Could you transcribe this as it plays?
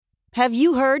Have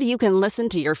you heard you can listen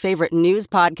to your favorite news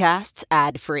podcasts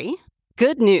ad-free?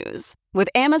 Good news! With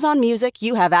Amazon Music,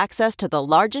 you have access to the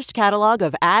largest catalog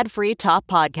of ad-free top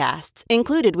podcasts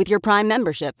included with your Prime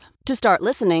membership. To start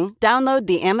listening, download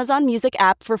the Amazon Music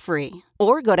app for free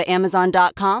or go to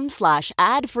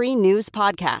amazon.com/ad-free news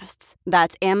podcasts.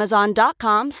 That's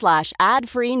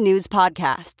amazon.com/ad-free news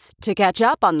podcasts to catch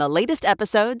up on the latest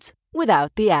episodes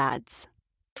without the ads.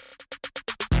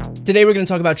 Today we're going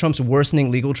to talk about Trump's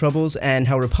worsening legal troubles and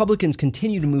how Republicans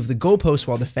continue to move the goalposts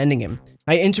while defending him.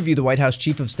 I interview the White House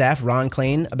Chief of Staff, Ron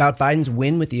Klain, about Biden's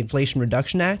win with the Inflation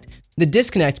Reduction Act, the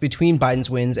disconnect between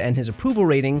Biden's wins and his approval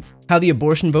rating, how the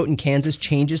abortion vote in Kansas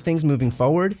changes things moving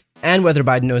forward, and whether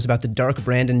Biden knows about the dark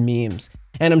Brandon memes.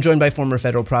 And I'm joined by former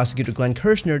federal prosecutor Glenn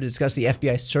Kirshner to discuss the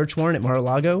FBI search warrant at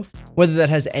Mar-a-Lago, whether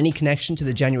that has any connection to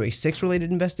the January 6th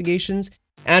related investigations,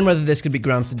 and whether this could be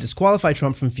grounds to disqualify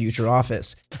Trump from future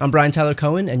office. I'm Brian Tyler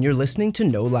Cohen, and you're listening to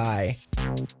No Lie.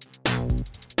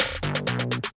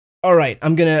 All right,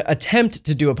 I'm going to attempt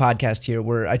to do a podcast here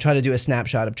where I try to do a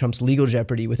snapshot of Trump's legal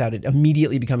jeopardy without it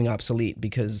immediately becoming obsolete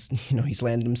because, he's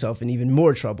landed himself in even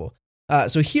more trouble.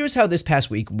 So here's how this past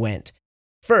week went.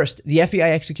 First, the FBI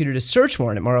executed a search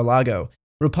warrant at Mar-a-Lago.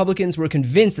 Republicans were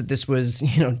convinced that this was,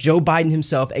 Joe Biden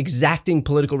himself exacting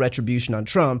political retribution on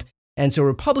Trump. And so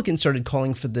Republicans started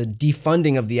calling for the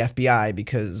defunding of the FBI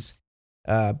because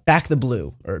back the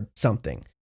blue or something.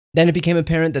 Then it became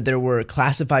apparent that there were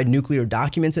classified nuclear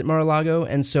documents at Mar-a-Lago.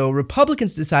 And so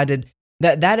Republicans decided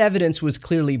that that evidence was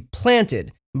clearly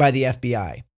planted by the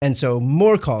FBI. And so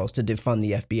more calls to defund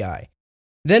the FBI.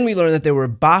 Then we learned that there were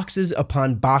boxes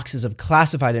upon boxes of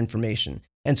classified information.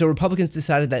 And so Republicans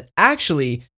decided that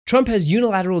actually Trump has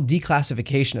unilateral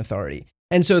declassification authority.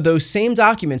 And so those same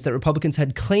documents that Republicans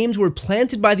had claimed were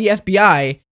planted by the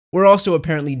FBI were also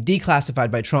apparently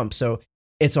declassified by Trump. So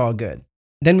it's all good.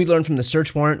 Then we learned from the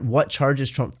search warrant what charges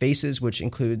Trump faces, which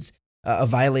includes a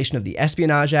violation of the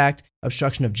Espionage Act,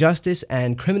 obstruction of justice,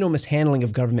 and criminal mishandling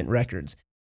of government records.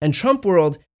 And Trump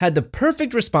World had the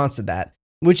perfect response to that,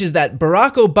 which is that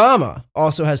Barack Obama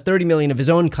also has 30 million of his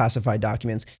own classified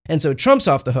documents. And so Trump's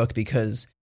off the hook because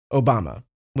Obama,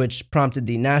 which prompted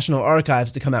the National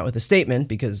Archives to come out with a statement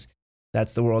because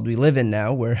that's the world we live in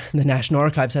now, where the National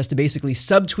Archives has to basically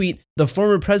subtweet the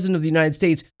former president of the United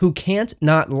States who can't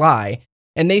not lie.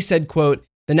 And they said, quote,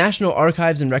 "The National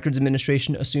Archives and Records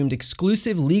Administration assumed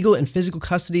exclusive legal and physical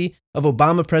custody of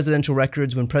Obama presidential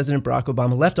records when President Barack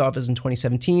Obama left office in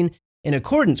 2017. In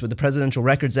accordance with the Presidential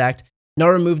Records Act,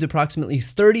 NARA moved approximately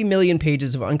 30 million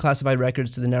pages of unclassified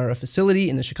records to the NARA facility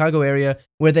in the Chicago area,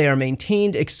 where they are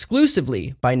maintained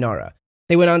exclusively by NARA."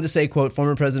 They went on to say, quote,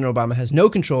 "Former President Obama has no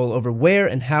control over where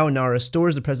and how NARA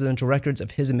stores the presidential records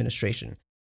of his administration."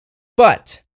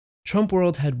 But Trump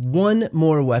World had one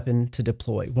more weapon to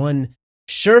deploy, one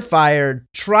surefire,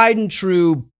 tried and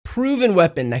true, proven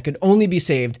weapon that could only be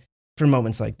saved for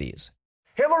moments like these.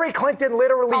 Hillary Clinton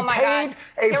literally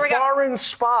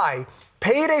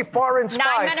paid a foreign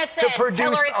spy to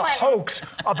produce a hoax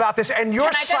about this. And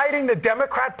you're citing the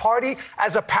Democrat Party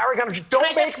as a paragon.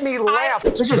 Don't make me laugh.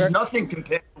 This is nothing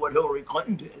compared to what Hillary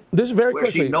Clinton did. This is very where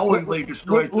quickly. She knowingly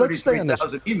destroyed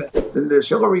 33,000 emails. And this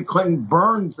Hillary Clinton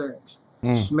burned things,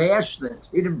 smashed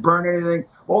things. He didn't burn anything.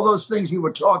 All those things you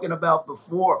were talking about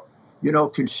before,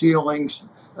 concealing,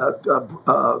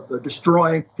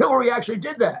 destroying. Hillary actually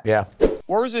did that. Yeah.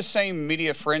 Where was this same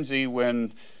media frenzy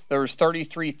when there was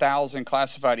 33,000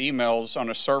 classified emails on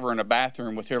a server in a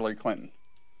bathroom with Hillary Clinton?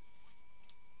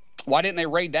 Why didn't they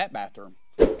raid that bathroom?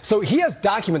 So he has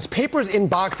documents, papers in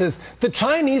boxes. The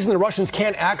Chinese and the Russians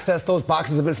can't access those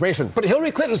boxes of information. But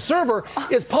Hillary Clinton's server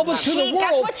is public to the world.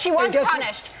 Guess what? She was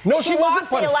punished. No, she wasn't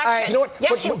punished. Right. You know what?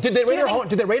 Yes, did they raid her home?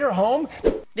 Did they raid her home?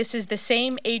 This is the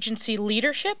same agency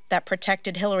leadership that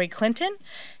protected Hillary Clinton,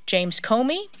 James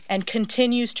Comey, and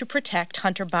continues to protect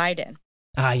Hunter Biden.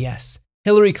 Ah, yes.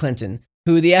 Hillary Clinton,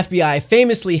 who the FBI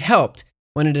famously helped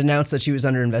when it announced that she was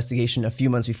under investigation a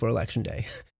few months before Election Day.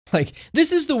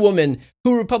 This is the woman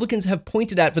who Republicans have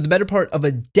pointed at for the better part of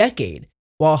a decade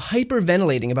while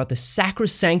hyperventilating about the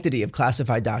sacrosanctity of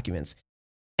classified documents.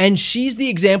 And she's the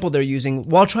example they're using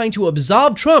while trying to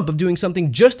absolve Trump of doing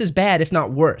something just as bad, if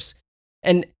not worse.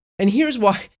 And here's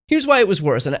why it was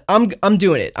worse. And I'm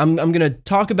doing it. I'm going to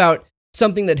talk about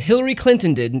something that Hillary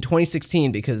Clinton did in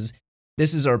 2016 because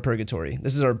this is our purgatory.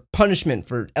 This is our punishment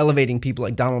for elevating people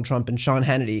like Donald Trump and Sean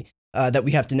Hannity that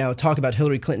we have to now talk about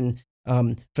Hillary Clinton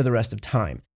for the rest of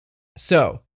time.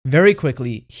 So, very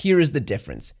quickly, here is the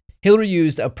difference. Hillary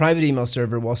used a private email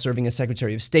server while serving as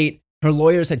Secretary of State. Her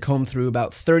lawyers had combed through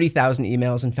about 30,000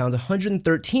 emails and found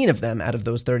 113 of them out of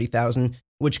those 30,000,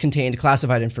 which contained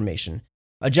classified information.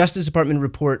 A Justice Department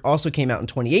report also came out in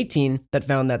 2018 that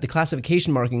found that the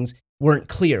classification markings weren't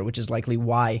clear, which is likely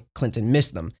why Clinton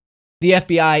missed them. The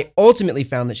FBI ultimately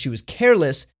found that she was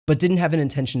careless, but didn't have an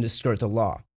intention to skirt the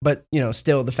law. But,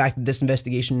 still, the fact that this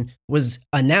investigation was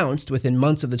announced within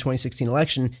months of the 2016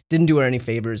 election didn't do her any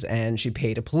favors, and she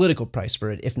paid a political price for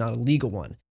it, if not a legal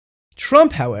one.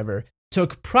 Trump, however,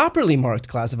 took properly marked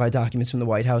classified documents from the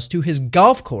White House to his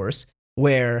golf course,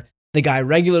 where the guy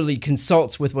regularly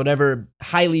consults with whatever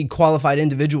highly qualified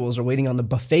individuals are waiting on the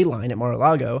buffet line at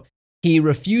Mar-a-Lago. He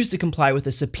refused to comply with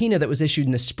a subpoena that was issued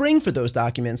in the spring for those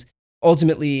documents,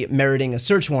 ultimately meriting a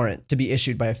search warrant to be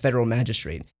issued by a federal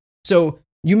magistrate. So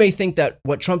you may think that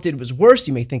what Trump did was worse.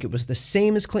 You may think it was the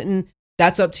same as Clinton.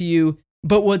 That's up to you.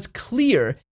 But what's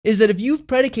clear is that if you've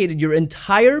predicated your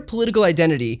entire political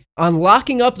identity on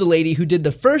locking up the lady who did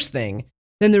the first thing,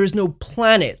 then there is no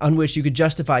planet on which you could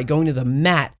justify going to the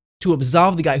mat to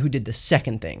absolve the guy who did the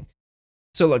second thing.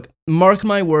 So look, mark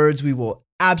my words, we will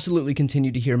absolutely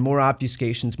continue to hear more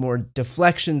obfuscations, more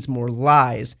deflections, more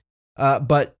lies.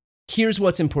 But here's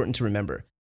what's important to remember.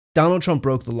 Donald Trump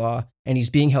broke the law, and he's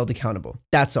being held accountable.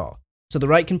 That's all. So the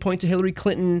right can point to Hillary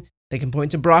Clinton, they can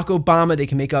point to Barack Obama, they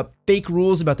can make up fake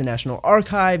rules about the National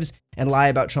Archives and lie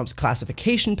about Trump's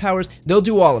classification powers. They'll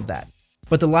do all of that.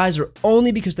 But the lies are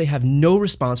only because they have no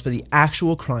response for the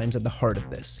actual crimes at the heart of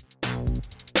this.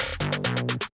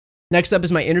 Next up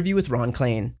is my interview with Ron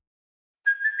Klain.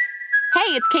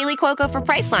 Hey, it's Kaylee Cuoco for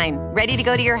Priceline. Ready to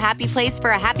go to your happy place for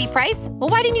a happy price? Well,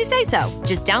 why didn't you say so?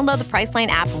 Just download the Priceline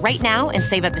app right now and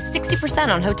save up to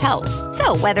 60% on hotels.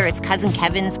 So whether it's Cousin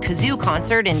Kevin's Kazoo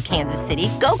Concert in Kansas City,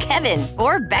 go Kevin,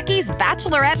 or Becky's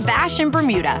Bachelorette Bash in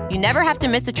Bermuda, you never have to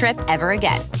miss a trip ever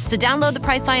again. So download the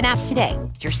Priceline app today.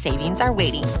 Your savings are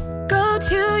waiting. Go to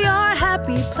your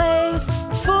happy place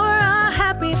for a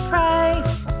happy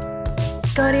price.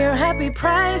 Go to your happy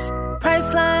price,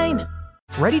 Priceline.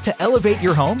 Ready to elevate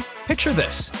your home? Picture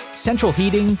this: central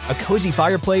heating, a cozy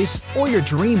fireplace, or your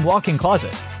dream walk-in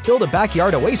closet. Build a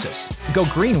backyard oasis, go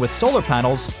green with solar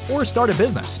panels, or start a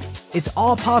business. It's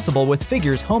all possible with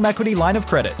Figure's home equity line of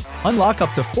credit. Unlock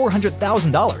up to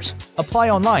 $400,000. Apply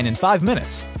online in 5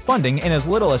 minutes. Funding in as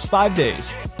little as 5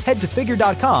 days. Head to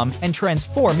Figure.com and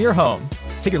transform your home.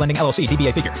 Figure Lending LLC,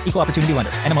 DBA Figure, Equal Opportunity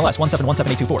Lender, NMLS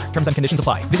 1717824. Terms and conditions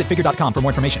apply. Visit Figure.com for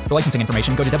more information. For licensing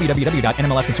information, go to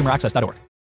www.nmlsconsumeraccess.org.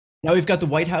 Now we've got the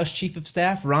White House Chief of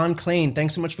Staff, Ron Klain.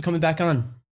 Thanks so much for coming back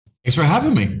on. Thanks for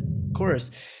having me. Of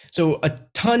course. So a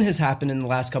ton has happened in the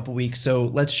last couple of weeks. So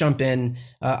let's jump in.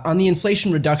 On the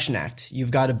Inflation Reduction Act,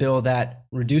 you've got a bill that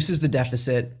reduces the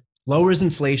deficit, lowers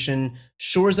inflation,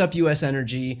 shores up U.S.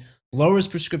 energy, lowers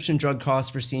prescription drug costs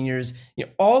for seniors,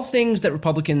 all things that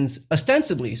Republicans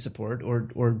ostensibly support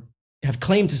or have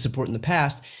claimed to support in the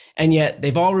past, and yet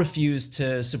they've all refused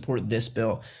to support this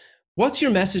bill. What's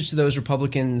your message to those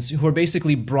Republicans who are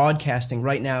basically broadcasting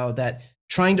right now that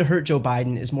trying to hurt Joe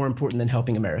Biden is more important than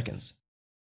helping Americans?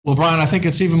 Well, Brian, I think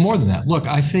it's even more than that. Look,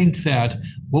 I think that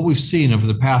what we've seen over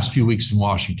the past few weeks in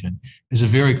Washington is a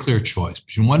very clear choice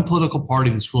between one political party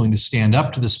that's willing to stand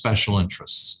up to the special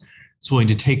interests, it's willing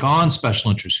to take on special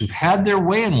interests who've had their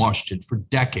way in Washington for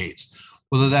decades,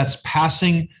 whether that's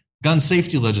passing gun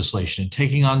safety legislation and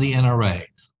taking on the NRA,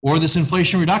 or this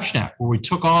Inflation Reduction Act, where we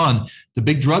took on the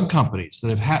big drug companies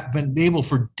that have been able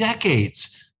for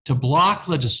decades to block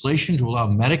legislation to allow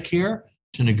Medicare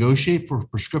to negotiate for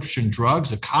prescription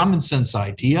drugs, a common sense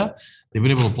idea. They've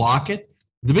been able to block it.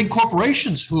 The big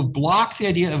corporations who have blocked the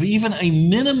idea of even a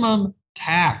minimum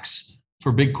tax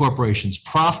for big corporations,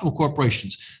 profitable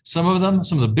corporations. Some of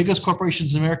the biggest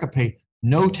corporations in America pay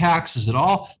no taxes at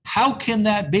all. How can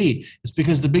that be? It's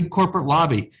because the big corporate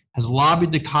lobby has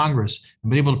lobbied the Congress and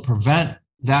been able to prevent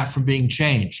that from being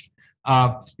changed.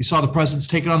 You saw the president's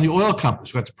taking on the oil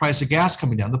companies. We got the price of gas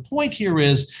coming down. The point here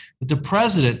is that the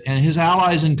president and his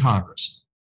allies in Congress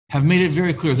have made it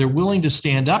very clear they're willing to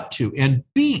stand up to and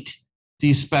beat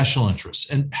these special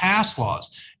interests and pass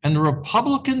laws. And the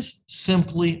Republicans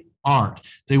simply aren't.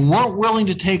 They weren't willing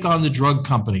to take on the drug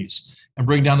companies and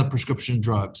bring down the prescription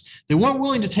drugs. They weren't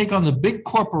willing to take on the big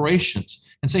corporations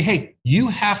and say, hey, you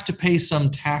have to pay some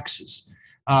taxes.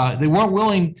 They weren't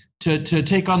willing to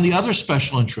take on the other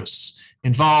special interests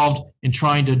involved in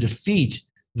trying to defeat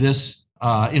this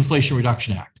Inflation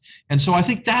Reduction Act. And so I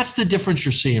think that's the difference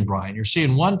you're seeing, Brian. You're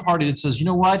seeing one party that says, you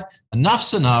know what,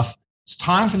 enough's enough. It's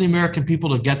time for the American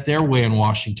people to get their way in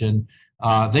Washington.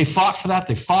 They fought for that.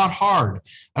 They fought hard.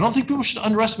 I don't think people should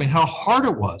underestimate how hard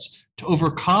it was to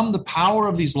overcome the power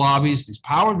of these lobbies,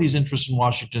 these interests in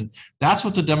Washington. That's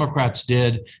what the Democrats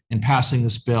did in passing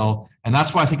this bill. And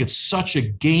that's why I think it's such a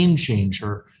game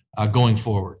changer going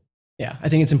forward. Yeah, I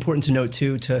think it's important to note,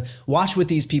 too, to watch what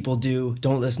these people do.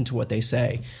 Don't listen to what they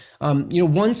say.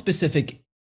 One specific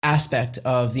aspect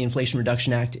of the Inflation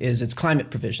Reduction Act is its climate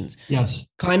provisions. Yes.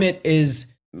 Climate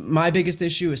is my biggest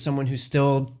issue as someone who's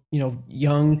still,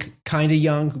 young, kind of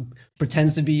young, who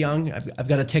pretends to be young. I've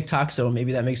got a TikTok, so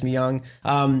maybe that makes me young.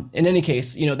 In any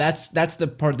case, that's the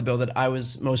part of the bill that I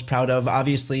was most proud of.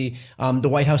 Obviously, the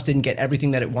White House didn't get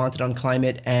everything that it wanted on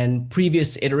climate, and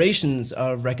previous iterations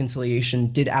of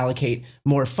reconciliation did allocate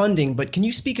more funding. But can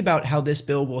you speak about how this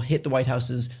bill will hit the White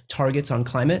House's targets on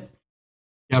climate?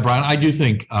 Yeah, Brian, I do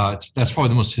think that's probably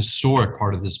the most historic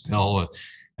part of this bill,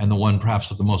 and the one perhaps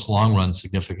with the most long-run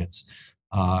significance.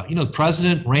 The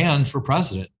president ran for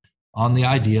president on the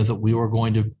idea that we were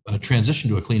going to transition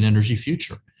to a clean energy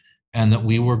future, and that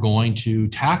we were going to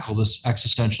tackle this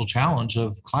existential challenge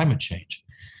of climate change.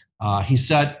 He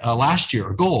set last year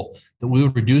a goal that we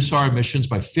would reduce our emissions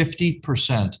by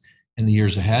 50% in the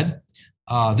years ahead.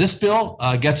 This bill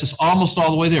gets us almost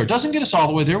all the way there. It doesn't get us all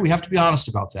the way there. We have to be honest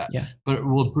about that. Yeah. But it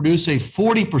will produce a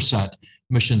 40%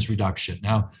 emissions reduction.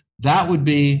 Now, that would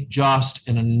be just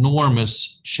an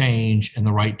enormous change in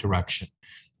the right direction.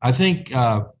 I think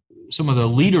some of the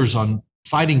leaders on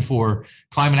fighting for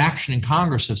climate action in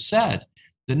Congress have said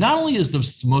that not only is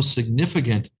this the most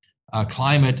significant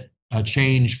climate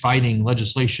change fighting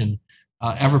legislation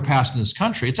ever passed in this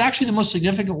country, it's actually the most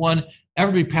significant one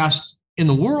ever to be passed in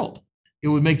the world. It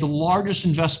would make the largest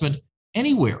investment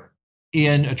anywhere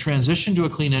in a transition to a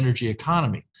clean energy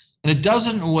economy. And it does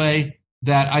it in a way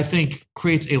that I think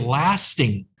creates a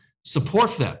lasting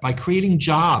support for that by creating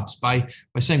jobs, by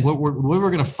saying what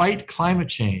we're going to fight climate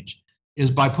change is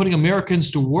by putting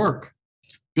Americans to work,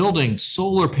 building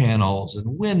solar panels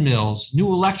and windmills, new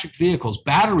electric vehicles,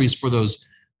 batteries for those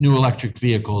new electric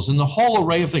vehicles, and the whole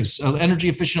array of things, energy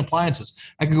efficient appliances.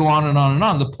 I could go on and on and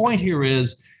on. The point here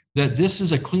is that this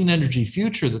is a clean energy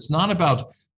future that's not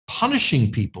about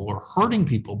punishing people or hurting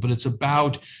people, but it's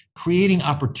about creating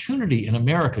opportunity in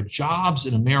America, jobs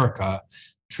in America,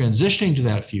 transitioning to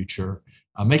that future,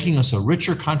 making us a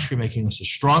richer country, making us a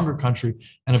stronger country,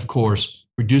 and of course,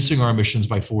 reducing our emissions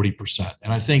by 40%.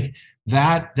 And I think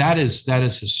that is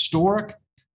historic.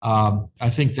 I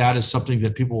think that is something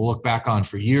that people will look back on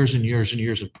for years and years and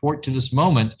years and point to this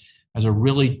moment as a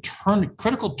really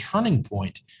critical turning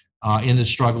point in the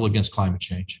struggle against climate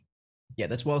change. Yeah,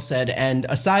 that's well said. And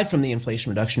aside from the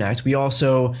Inflation Reduction Act, we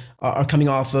also are coming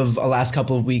off of a last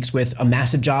couple of weeks with a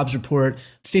massive jobs report,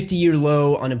 50-year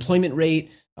low unemployment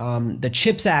rate, the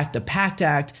CHIPS Act, the PACT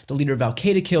Act, the leader of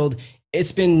Al-Qaeda killed.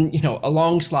 It's been, a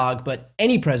long slog, but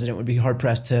any president would be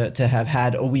hard-pressed to have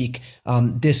had a week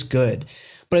this good.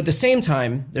 But at the same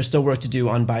time, there's still work to do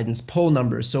on Biden's poll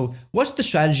numbers. So what's the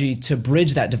strategy to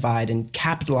bridge that divide and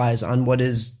capitalize on what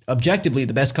is objectively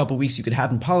the best couple of weeks you could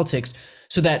have in politics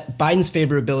so that Biden's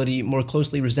favorability more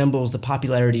closely resembles the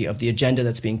popularity of the agenda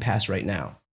that's being passed right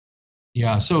now?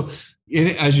 Yeah, so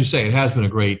as you say, it has been a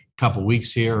great couple of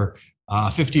weeks here.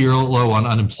 50-year low on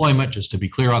unemployment, just to be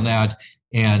clear on that,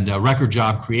 and record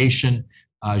job creation.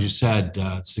 As you said,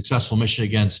 successful mission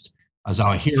against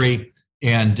Zawahiri.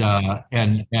 And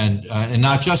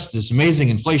not just this amazing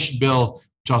inflation bill,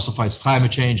 which also fights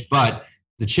climate change, but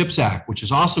the CHIPS Act, which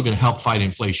is also going to help fight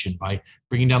inflation by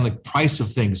bringing down the price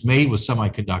of things made with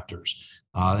semiconductors,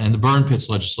 and the burn pits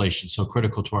legislation, so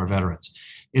critical to our veterans.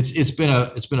 It's been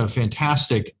a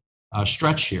fantastic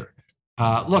stretch here.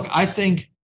 Look, I think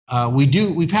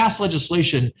we pass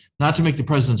legislation not to make the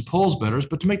president's polls better,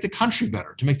 but to make the country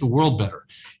better, to make the world better,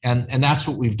 and that's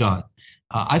what we've done.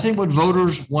 I think what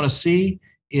voters want to see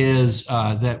is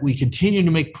that we continue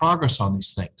to make progress on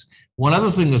these things. One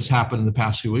other thing that's happened in the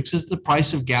past few weeks is the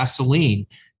price of gasoline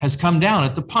has come down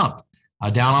at the pump,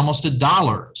 down almost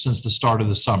 $1 since the start of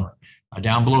the summer,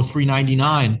 down below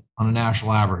 $3.99 on a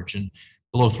national average and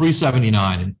below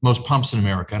 $3.79 in most pumps in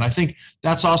America. And I think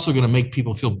that's also going to make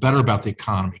people feel better about the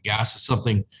economy. Gas is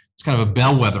something, it's kind of a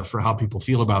bellwether for how people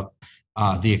feel about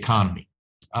the economy.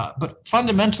 But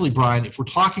fundamentally, Brian, if we're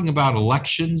talking about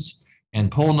elections and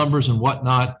poll numbers and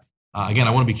whatnot, again,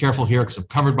 I want to be careful here because I'm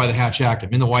covered by the Hatch Act.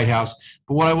 I'm in the White House.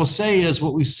 But what I will say is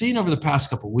what we've seen over the past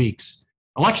couple of weeks,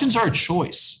 elections are a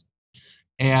choice.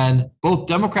 And both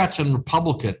Democrats and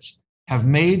Republicans have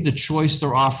made the choice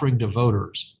they're offering to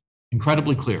voters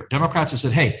incredibly clear. Democrats have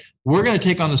said, hey, we're going to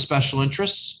take on the special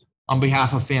interests on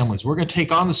behalf of families. We're going to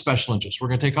take on the special interests. We're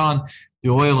going to take on the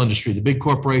oil industry, the big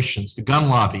corporations, the gun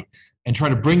lobby, and try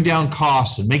to bring down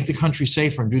costs and make the country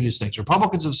safer and do these things.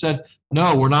 Republicans have said,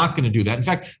 no, we're not going to do that. In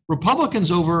fact,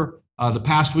 Republicans over the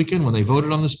past weekend when they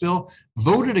voted on this bill,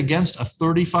 voted against a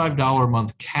 $35 a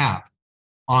month cap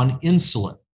on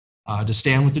insulin to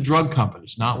stand with the drug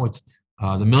companies, not with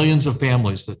the millions of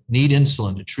families that need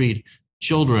insulin to treat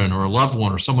children or a loved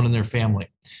one or someone in their family.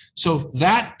 So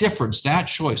that difference, that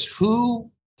choice,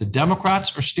 who the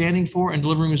Democrats are standing for and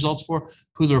delivering results for,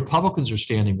 who the Republicans are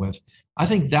standing with, I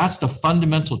think that's the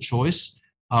fundamental choice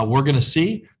we're going to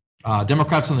see.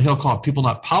 Democrats on the Hill call it people,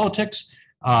 not politics.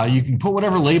 You can put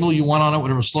whatever label you want on it,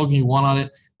 whatever slogan you want on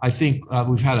it. I think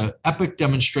we've had an epic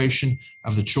demonstration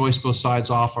of the choice both sides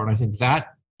offer. And I think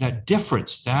that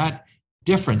difference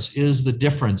is the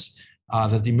difference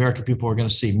that the American people are going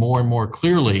to see more and more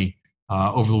clearly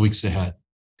over the weeks ahead.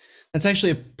 That's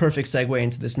actually a perfect segue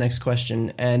into this next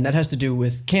question, and that has to do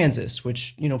with Kansas,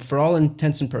 which, for all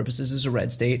intents and purposes is a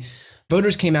red state.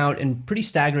 Voters came out in pretty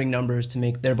staggering numbers to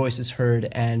make their voices heard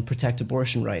and protect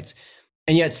abortion rights.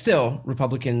 And yet still,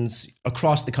 Republicans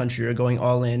across the country are going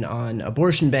all in on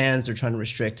abortion bans. They're trying to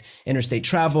restrict interstate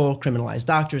travel, criminalize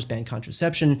doctors, ban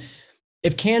contraception.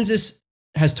 If Kansas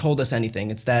has told us anything,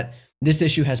 it's that this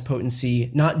issue has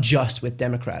potency, not just with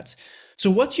Democrats. So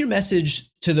what's your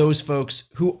message to those folks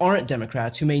who aren't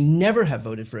Democrats, who may never have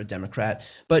voted for a Democrat,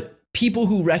 but people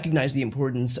who recognize the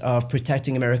importance of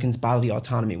protecting Americans' bodily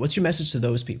autonomy? What's your message to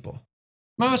those people?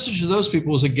 My message to those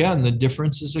people is, again, the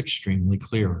difference is extremely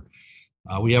clear.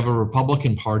 We have a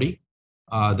Republican Party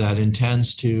that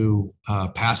intends to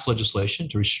pass legislation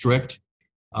to restrict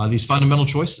these fundamental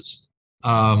choices.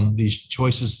 These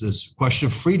choices, this question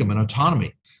of freedom and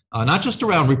autonomy, not just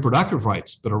around reproductive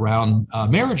rights, but around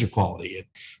marriage equality and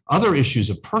other issues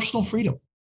of personal freedom.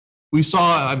 We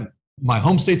saw my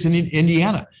home state's in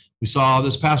Indiana. We saw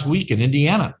this past week in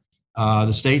Indiana,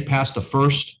 the state passed the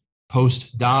first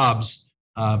post-Dobbs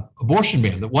abortion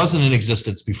ban that wasn't in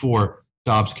existence before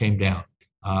Dobbs came down.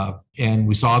 And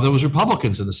we saw there was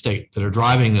Republicans in the state that are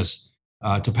driving this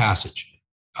to passage.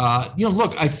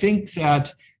 Look, I think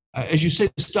that, as you say,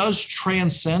 this does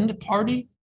transcend party,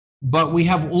 but we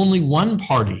have only one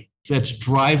party that's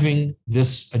driving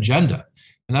this agenda,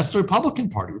 and that's the Republican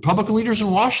Party. Republican leaders in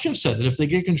Washington said that if they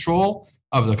get control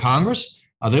of the Congress,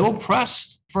 they will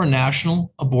press for a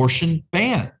national abortion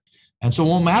ban. And so it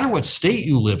won't matter what state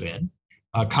you live in,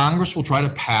 Congress will try to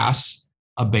pass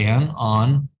a ban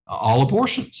on all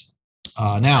abortions.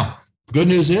 Now, the good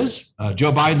news is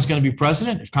Joe Biden's going to be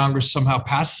president. If Congress somehow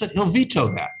passes it, he'll veto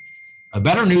that.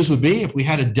 Better news would be if we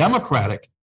had a Democratic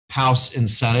House and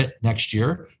Senate next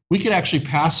year, we could actually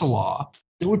pass a law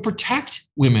that would protect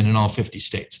women in all 50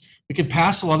 states. We could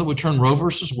pass a law that would turn Roe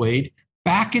versus Wade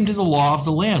back into the law of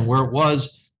the land where it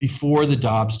was before the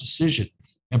Dobbs decision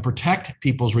and protect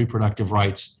people's reproductive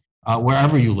rights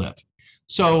wherever you live.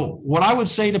 So what I would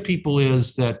say to people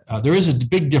is that there is a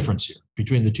big difference here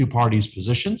between the two parties'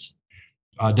 positions.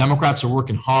 Democrats are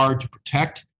working hard to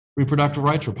protect reproductive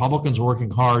rights. Republicans are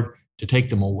working hard to take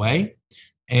them away.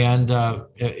 And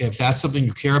if that's something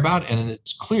you care about, and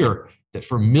it's clear that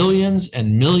for millions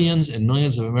and millions and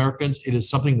millions of Americans, it is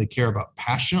something they care about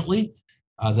passionately,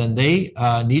 then they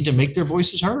need to make their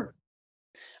voices heard.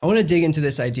 I want to dig into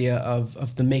this idea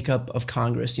of the makeup of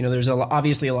Congress. There's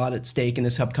obviously a lot at stake in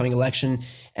this upcoming election,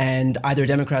 and either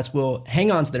Democrats will hang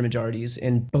on to their majorities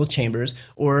in both chambers,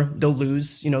 or they'll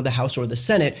lose, the House or the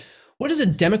Senate. What does a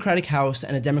Democratic House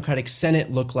and a Democratic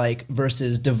Senate look like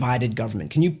versus divided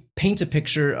government? Can you paint a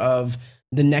picture of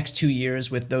the next 2 years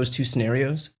with those two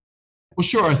scenarios? Well,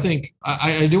 sure. I think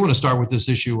I do want to start with this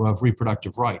issue of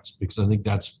reproductive rights, because I think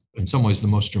that's in some ways the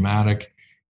most dramatic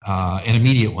and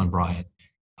immediate one, Brian.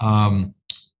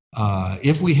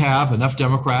 If we have enough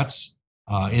Democrats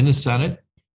in the Senate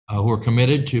who are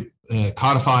committed to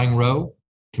codifying Roe,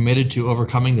 committed to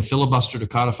overcoming the filibuster to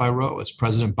codify Roe, as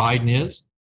President Biden is,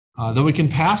 then we can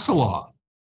pass a law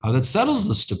that settles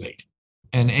this debate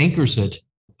and anchors it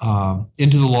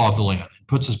into the law of the land. It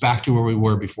puts us back to where we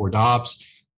were before Dobbs,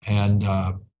 and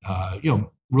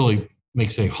really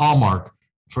makes a hallmark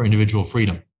for individual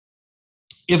freedom.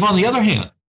 If, on the other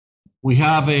hand, we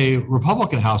have a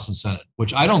Republican House and Senate,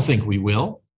 which I don't think we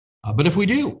will, but if we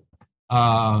do,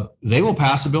 they will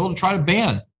pass a bill to try to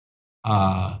ban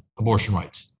abortion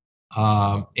rights.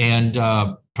 And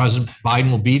President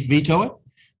Biden will veto it.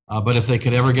 But if they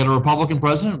could ever get a Republican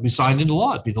president, it would be signed into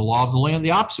law. It'd be the law of the land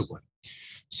the opposite way.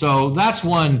 So that's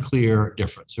one clear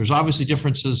difference. There's obviously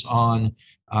differences on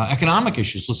economic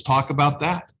issues. Let's talk about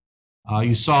that.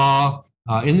 You saw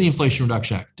in the Inflation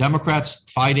Reduction Act, Democrats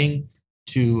fighting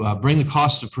to bring the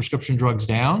cost of prescription drugs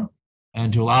down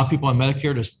and to allow people on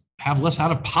Medicare to have less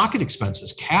out-of-pocket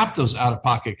expenses, cap those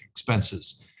out-of-pocket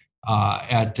expenses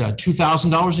at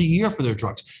 $2,000 a year for their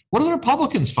drugs. What are the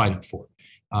Republicans fighting for?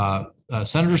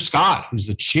 Senator Scott, who's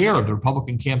the chair of the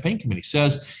Republican Campaign Committee,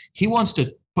 says he wants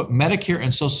to put Medicare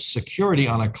and Social Security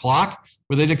on a clock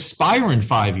where they'd expire in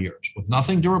 5 years with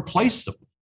nothing to replace them.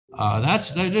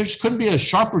 There just couldn't be a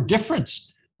sharper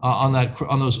difference on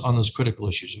those critical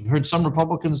issues. We've heard some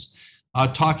Republicans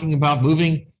talking about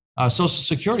moving Social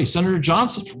Security. Senator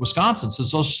Johnson from Wisconsin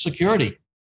says Social Security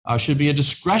should be a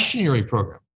discretionary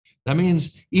program. That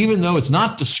means even though it's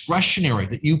not discretionary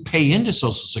that you pay into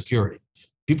Social Security,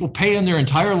 people pay in their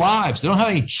entire lives. They don't have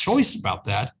any choice about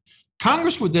that.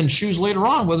 Congress would then choose later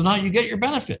on whether or not you get your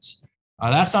benefits.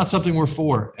 That's not something we're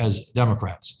for as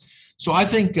Democrats. So I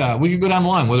think we could go down the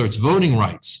line, whether it's voting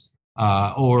rights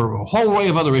or a whole array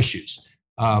of other issues.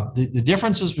 The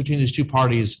differences between these two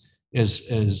parties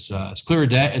is clear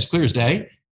as day.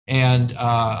 And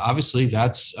obviously,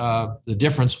 that's the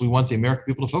difference we want the American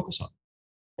people to focus on.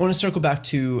 I want to circle back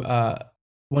to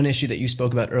one issue that you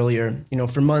spoke about earlier.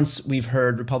 For months, we've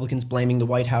heard Republicans blaming the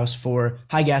White House for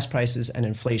high gas prices and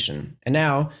inflation. And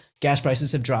now gas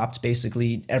prices have dropped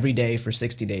basically every day for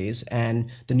 60 days.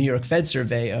 And the New York Fed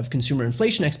survey of consumer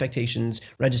inflation expectations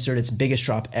registered its biggest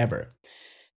drop ever.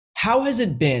 How has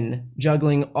it been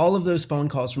juggling all of those phone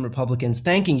calls from Republicans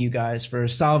thanking you guys for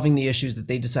solving the issues that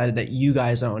they decided that you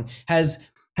guys own? Has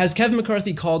Kevin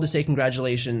McCarthy called to say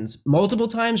congratulations multiple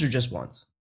times or just once?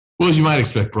 Well, as you might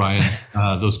expect, Brian,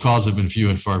 those calls have been few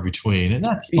and far between, and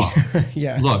that's fine.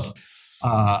 Yeah. Look,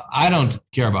 I don't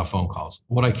care about phone calls.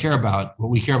 What we care about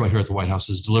here at the White House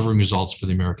is delivering results for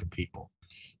the American people.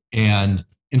 And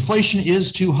inflation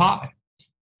is too high,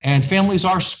 and families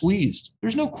are squeezed.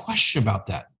 There's no question about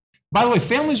that. By the way,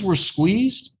 families were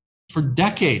squeezed for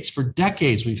decades. For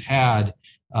decades, we've had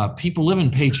people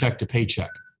living paycheck to paycheck.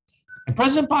 And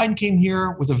President Biden came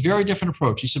here with a very different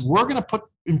approach. He said, we're going to put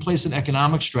in place an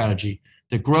economic strategy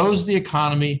that grows the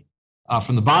economy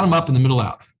from the bottom up and the middle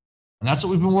out. And that's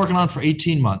what we've been working on for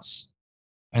 18 months.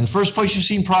 And the first place you've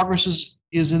seen progress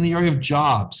is in the area of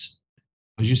jobs.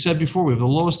 As you said before, we have the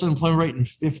lowest unemployment rate in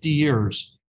 50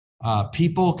 years.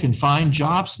 People can find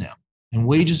jobs now, and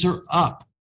wages are up.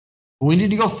 But we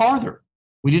need to go farther.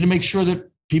 We need to make sure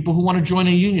that people who want to join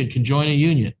a union can join a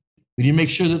union. We need to make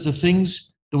sure that the things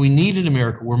that we need in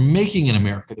America, we're making in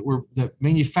America, that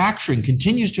manufacturing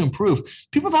continues to improve.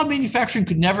 People thought manufacturing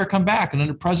could never come back. And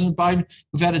under President Biden,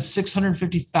 we've added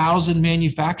 650,000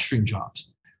 manufacturing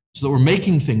jobs so that we're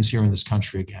making things here in this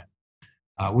country again.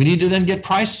 We need to then get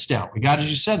prices down. We got, as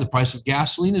you said, the price of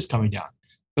gasoline is coming down,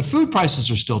 but food prices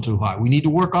are still too high. We need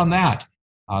to work on that.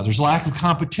 There's a lack of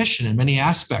competition in many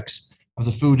aspects of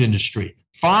the food industry.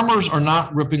 Farmers are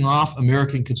not ripping off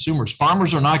American consumers.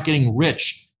 Farmers are not getting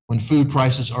rich when food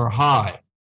prices are high.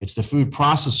 It's the food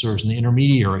processors and the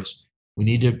intermediaries. We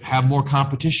need to have more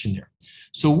competition there.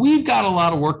 So we've got a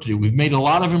lot of work to do. We've made a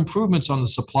lot of improvements on the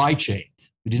supply chain.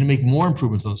 We need to make more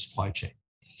improvements on the supply chain.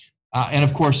 And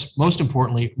of course, most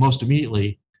importantly, most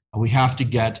immediately, we have to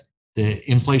get the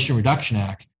Inflation Reduction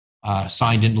Act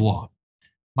signed into law.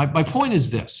 My point is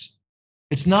this.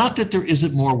 It's not that there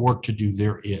isn't more work to do.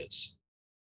 There is.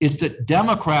 It's that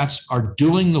Democrats are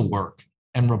doing the work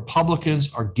and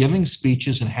Republicans are giving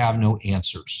speeches and have no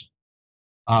answers.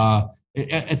 At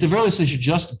the very least, they should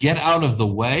just get out of the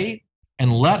way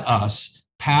and let us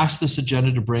pass this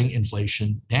agenda to bring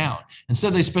inflation down.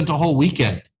 Instead, they spent a whole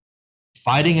weekend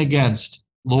fighting against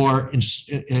lower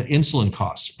insulin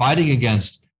costs, fighting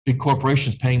against big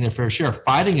corporations paying their fair share,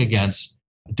 fighting against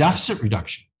deficit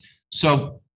reduction.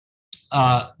 So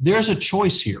there's a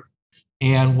choice here.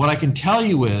 And what I can tell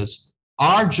you is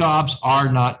our jobs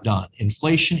are not done.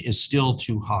 Inflation is still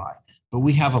too high, but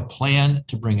we have a plan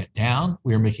to bring it down.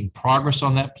 We are making progress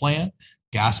on that plan.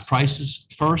 Gas prices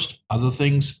first, other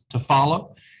things to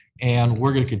follow. And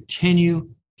we're going to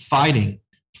continue fighting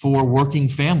for working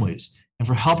families and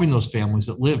for helping those families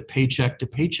that live paycheck to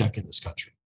paycheck in this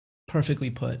country. Perfectly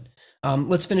put.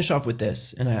 Let's finish off with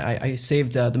this. And I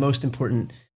saved the most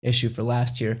important issue for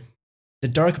last year, the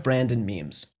Dark Brandon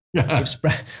memes.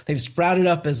 They've sprouted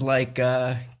up as like,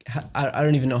 I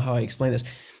don't even know how I explain this.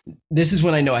 This is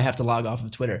when I know I have to log off of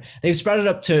Twitter. They've sprouted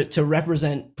up to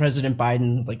represent President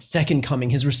Biden's like second coming,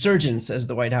 his resurgence, as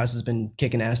the White House has been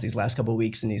kicking ass these last couple of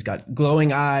weeks, and he's got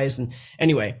glowing eyes. And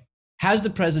anyway, has the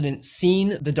president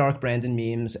seen the Dark Brandon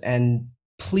memes? And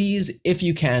please, if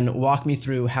you can, walk me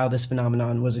through how this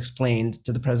phenomenon was explained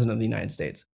to the president of the United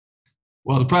States.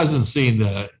 Well, the president's seen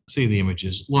the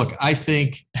images. Look, I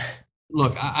think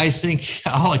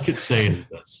all I could say is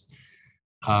this.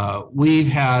 We've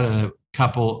had a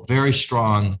couple very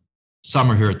strong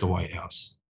summer here at the White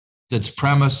House that's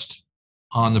premised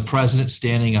on the president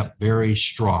standing up very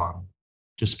strong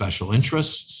to special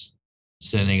interests,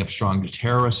 standing up strong to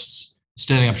terrorists,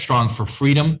 standing up strong for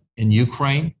freedom in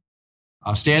Ukraine,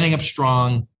 standing up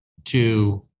strong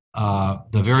to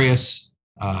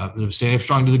standing up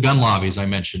strong to the gun lobby, as I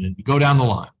mentioned, and go down the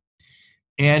line.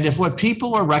 And if what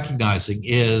people are recognizing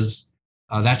is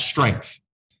that strength,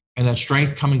 and that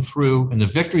strength coming through and the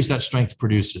victories that strength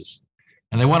produces,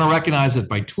 and they want to recognize it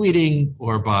by tweeting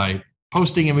or by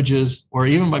posting images or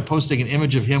even by posting an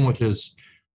image of him with his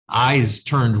eyes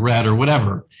turned red or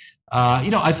whatever,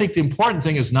 I think the important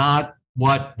thing is not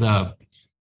what the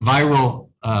viral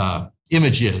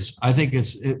image is. I think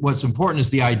what's important is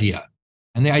the idea.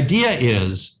 And the idea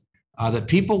is that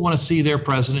people want to see their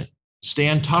president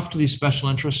stand tough to these special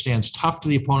interests, stands tough to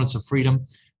the opponents of freedom.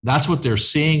 That's what they're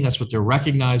seeing. That's what they're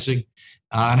recognizing.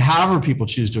 And however people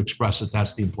choose to express it,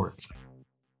 that's the important thing.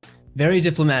 Very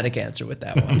diplomatic answer with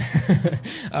that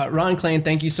one. Ron Klain,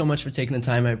 thank you so much for taking the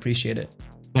time. I appreciate it.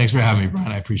 Thanks for having me,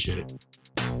 Brian. I appreciate it.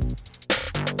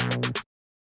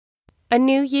 A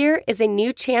new year is a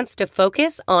new chance to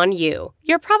focus on you.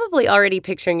 You're probably already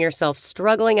picturing yourself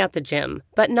struggling at the gym,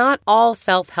 but not all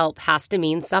self-help has to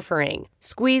mean suffering.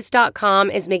 Squeeze.com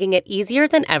is making it easier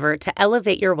than ever to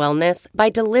elevate your wellness by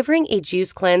delivering a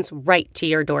juice cleanse right to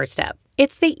your doorstep.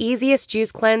 It's the easiest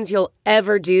juice cleanse you'll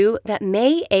ever do that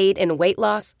may aid in weight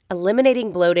loss,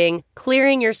 eliminating bloating,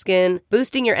 clearing your skin,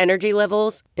 boosting your energy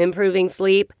levels, improving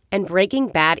sleep, and breaking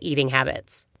bad eating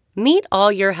habits. Meet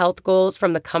all your health goals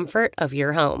from the comfort of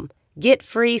your home. Get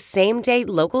free same-day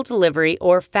local delivery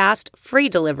or fast free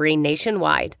delivery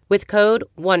nationwide with code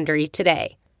WONDERY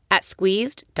today at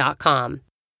squeezed.com.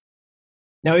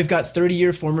 Now we've got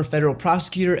 30-year former federal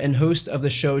prosecutor and host of the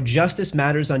show Justice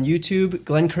Matters on YouTube,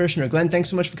 Glenn Kirshner. Glenn, thanks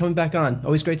so much for coming back on.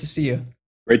 Always great to see you.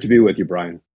 Great to be with you,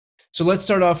 Brian. So let's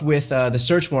start off with the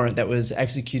search warrant that was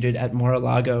executed at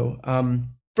Mar-a-Lago.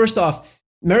 First off,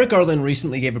 Merrick Garland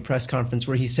recently gave a press conference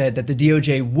where he said that the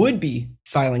DOJ would be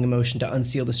filing a motion to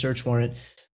unseal the search warrant.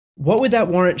 What would that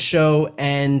warrant show,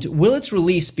 and will its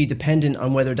release be dependent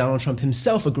on whether Donald Trump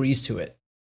himself agrees to it?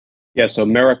 Yeah, so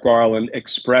Merrick Garland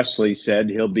expressly said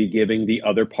he'll be giving the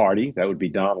other party, that would be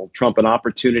Donald Trump, an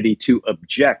opportunity to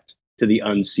object to the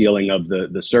unsealing of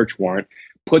the search warrant.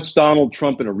 Puts Donald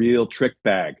Trump in a real trick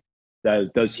bag.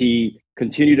 Does he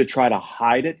continue to try to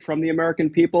hide it from the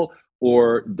American people?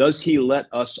 Or does he let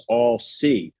us all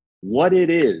see what it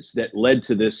is that led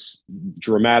to this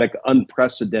dramatic,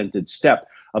 unprecedented step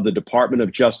of the Department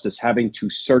of Justice having to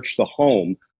search the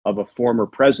home of a former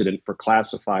president for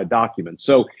classified documents?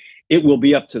 So it will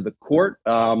be up to the court.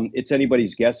 It's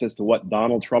anybody's guess as to what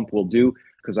Donald Trump will do,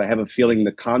 because I have a feeling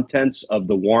the contents of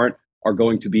the warrant are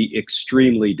going to be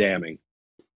extremely damning.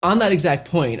 On that exact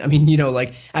point, I mean,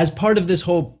 as part of this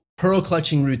whole pearl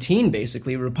clutching routine,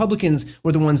 basically, Republicans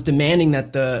were the ones demanding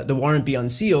that the warrant be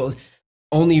unsealed,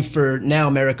 only for now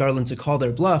Merrick Garland to call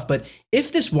their bluff. But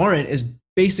if this warrant is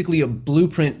basically a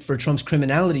blueprint for Trump's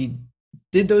criminality,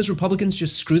 did those Republicans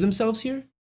just screw themselves here?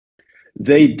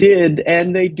 They did,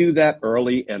 and they do that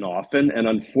early and often. And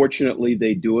unfortunately,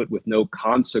 they do it with no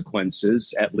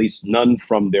consequences, at least none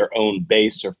from their own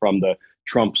base or from the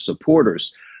Trump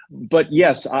supporters. But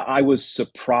yes, I was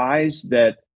surprised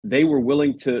that they were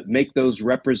willing to make those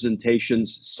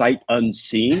representations sight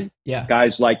unseen. Yeah.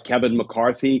 Guys like Kevin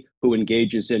McCarthy, who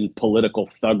engages in political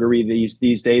thuggery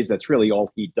these days. That's really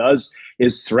all he does,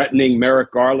 is threatening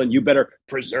Merrick Garland. You better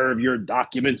preserve your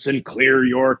documents and clear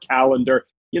your calendar.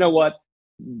 You know what?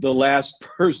 The last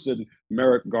person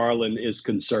Merrick Garland is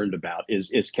concerned about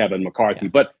is Kevin McCarthy.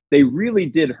 Yeah. But they really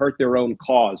did hurt their own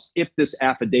cause if this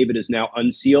affidavit is now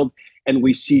unsealed and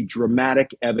we see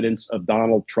dramatic evidence of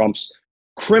Donald Trump's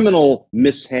criminal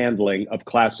mishandling of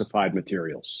classified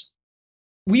materials.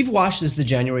 We've watched as the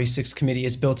January 6th committee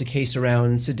has built a case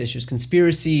around seditious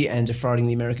conspiracy and defrauding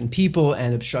the American people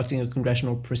and obstructing a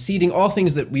congressional proceeding, all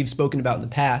things that we've spoken about in the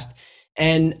past.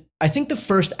 And I think the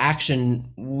first action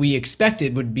we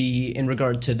expected would be in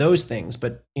regard to those things.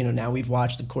 But, now we've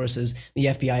watched, of course, as the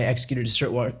FBI executed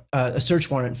a search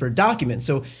warrant for documents.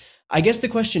 So I guess the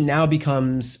question now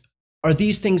becomes, are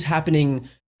these things happening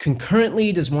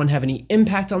concurrently? Does one have any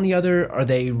impact on the other? Are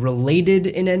they related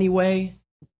in any way?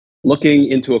 Looking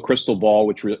into a crystal ball,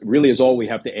 which really is all we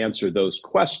have to answer those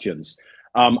questions,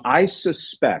 I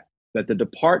suspect that the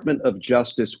Department of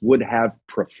Justice would have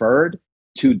preferred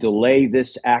to delay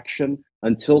this action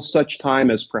until such time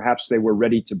as perhaps they were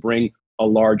ready to bring a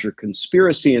larger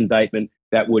conspiracy indictment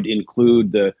that would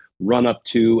include the run-up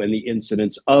to and the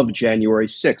incidents of January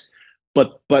 6th.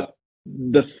 But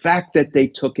the fact that they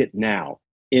took it now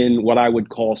in what I would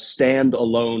call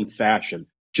stand-alone fashion,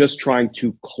 just trying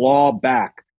to claw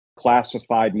back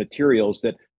classified materials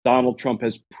that Donald Trump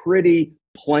has pretty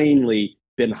plainly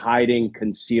been hiding,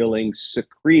 concealing,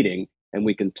 secreting, and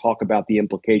we can talk about the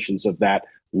implications of that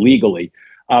legally.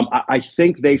 I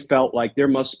think they felt like there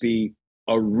must be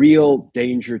a real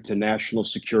danger to national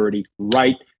security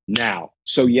right now.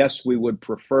 So yes, we would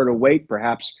prefer to wait,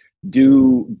 perhaps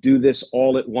do this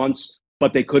all at once,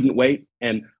 but they couldn't wait.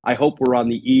 And I hope we're on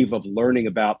the eve of learning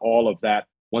about all of that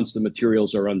once the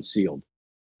materials are unsealed.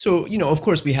 So, of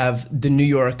course, we have the New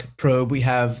York probe, we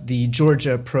have the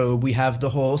Georgia probe, we have the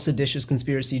whole seditious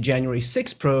conspiracy January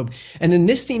 6th probe, and then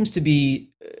this seems to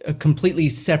be a completely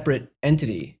separate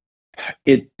entity.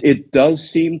 It does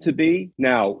seem to be.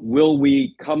 Now, will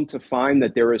we come to find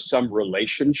that there is some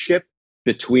relationship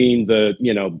between the,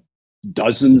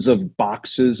 dozens of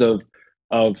boxes of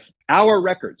our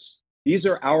records? These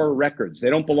are our records.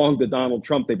 They don't belong to Donald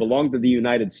Trump. They belong to the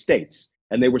United States.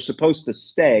 And they were supposed to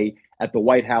stay at the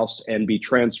White House and be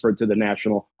transferred to the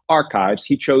National Archives.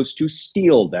 He chose to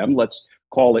steal them. Let's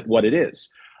call it what it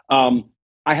is.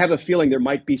 I have a feeling there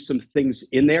might be some things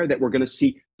in there that we're going to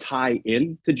see tie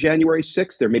in to January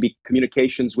 6th. There may be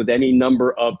communications with any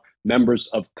number of members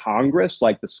of Congress,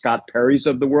 like the Scott Perrys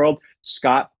of the world.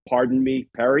 Scott, pardon me,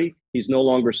 Perry. He's no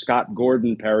longer Scott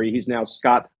Gordon Perry. He's now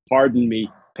Scott, pardon me,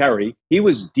 Perry. He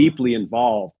was deeply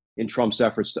involved in Trump's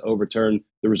efforts to overturn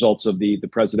the results of the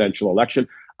presidential election.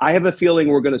 I have a feeling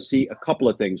we're going to see a couple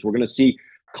of things. We're going to see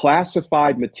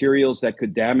classified materials that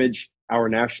could damage our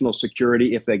national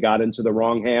security if they got into the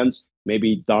wrong hands.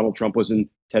 Maybe Donald Trump was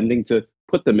intending to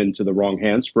put them into the wrong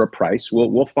hands for a price.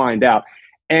 We'll find out.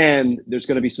 And there's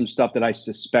going to be some stuff that I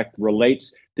suspect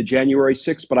relates to January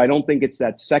 6th, but I don't think it's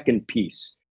that second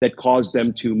piece that caused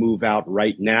them to move out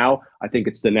right now. I think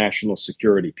it's the national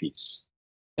security piece.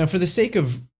 Now, for the sake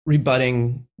of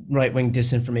rebutting right-wing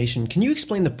disinformation, can you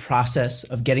explain the process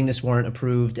of getting this warrant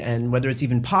approved and whether it's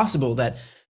even possible that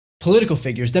political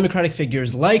figures, Democratic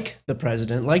figures like the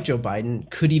president, like Joe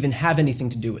Biden, could even have anything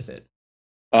to do with it?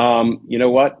 You know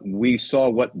what? We saw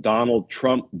what Donald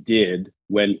Trump did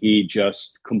when he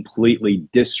just completely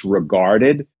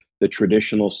disregarded the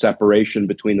traditional separation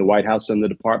between the White House and the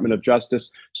Department of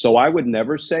Justice. So I would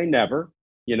never say never.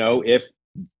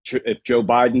 If Joe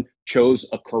Biden chose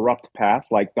a corrupt path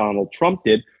like Donald Trump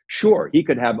did, sure, he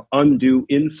could have undue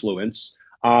influence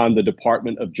on the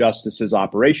Department of Justice's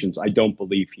operations. I don't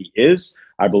believe he is.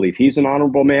 I believe he's an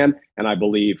honorable man, and I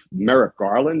believe Merrick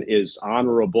Garland is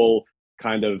honorable,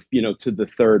 kind of, to the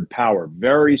third power.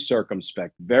 Very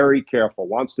circumspect, very careful,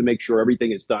 wants to make sure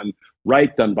everything is done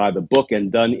right, done by the book,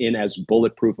 and done in as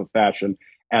bulletproof a fashion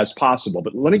as possible.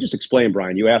 But let me just explain,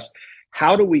 Brian. You asked,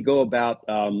 how do we go about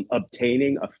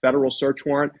obtaining a federal search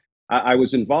warrant? I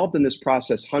was involved in this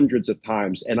process hundreds of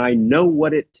times, and I know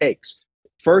what it takes.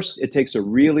 First, it takes a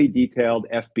really detailed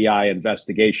FBI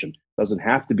investigation. It doesn't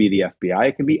have to be the FBI.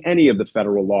 It can be any of the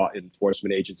federal law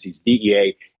enforcement agencies,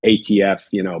 DEA, ATF,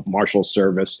 Marshal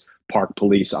Service, Park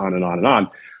Police, on and on and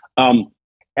on.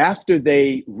 After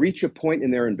they reach a point in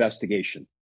their investigation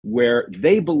where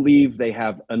they believe they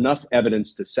have enough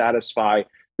evidence to satisfy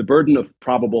the burden of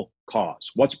probable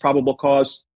cause. What's probable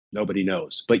cause? Nobody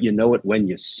knows, but you know it when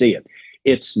you see it.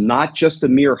 It's not just a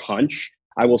mere hunch.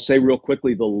 I will say real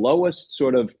quickly, the lowest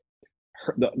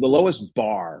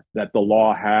bar that the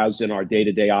law has in our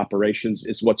day-to-day operations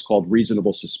is what's called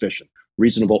reasonable suspicion,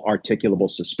 reasonable articulable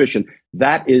suspicion.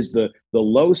 That is the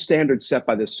low standard set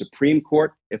by the Supreme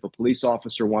Court if a police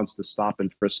officer wants to stop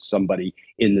and frisk somebody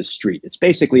in the street. It's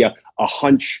basically a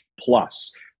hunch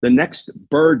plus. The next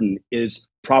burden is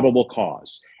probable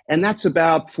cause. And that's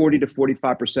about 40 to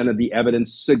 45% of the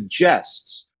evidence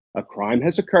suggests a crime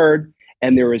has occurred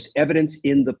and there is evidence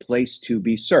in the place to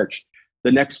be searched.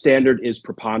 The next standard is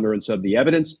preponderance of the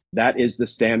evidence. That is the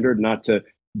standard, not to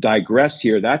digress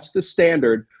here. That's the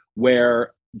standard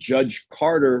where Judge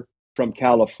Carter from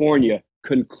California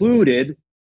concluded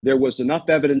there was enough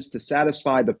evidence to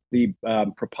satisfy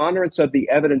the preponderance of the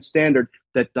evidence standard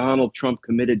that Donald Trump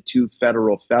committed 2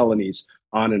 federal felonies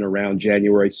on and around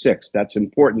January 6th. That's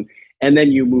important. And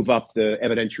then you move up the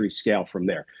evidentiary scale from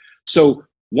there. So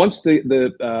once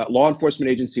the law enforcement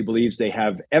agency believes they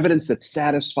have evidence that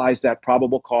satisfies that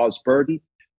probable cause burden,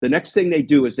 the next thing they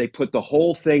do is they put the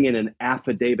whole thing in an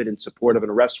affidavit in support of an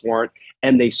arrest warrant,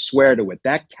 and they swear to it.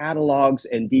 That catalogs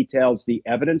and details the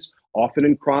evidence, often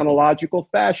in chronological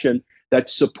fashion, that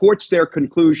supports their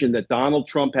conclusion that Donald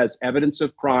Trump has evidence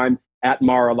of crime at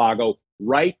Mar-a-Lago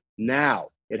right now.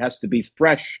 It has to be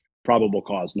fresh probable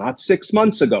cause, not 6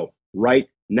 months ago, right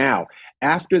now.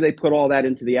 After they put all that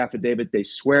into the affidavit, they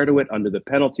swear to it under the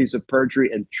penalties of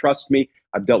perjury. And trust me,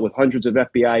 I've dealt with hundreds of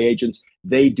FBI agents.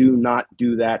 They do not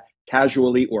do that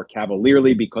casually or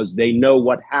cavalierly because they know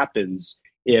what happens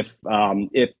if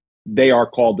they are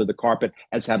called to the carpet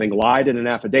as having lied in an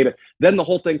affidavit. Then the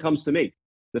whole thing comes to me,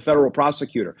 the federal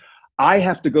prosecutor. I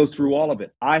have to go through all of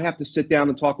it. I have to sit down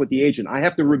and talk with the agent. I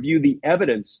have to review the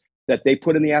evidence that they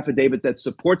put in the affidavit that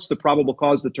supports the probable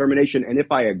cause determination. And if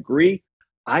I agree,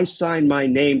 I sign my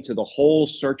name to the whole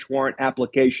search warrant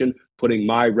application, putting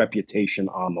my reputation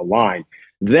on the line.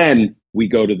 Then we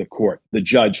go to the court, the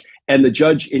judge, and the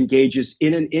judge engages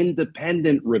in an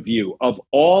independent review of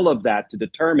all of that to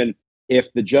determine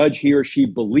if the judge, he or she,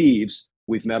 believes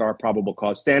we've met our probable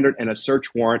cause standard and a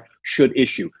search warrant should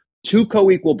issue. Two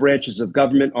co-equal branches of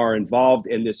government are involved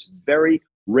in this very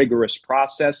rigorous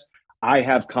process. I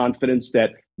have confidence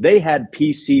that they had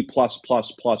PC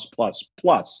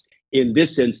 +++++ in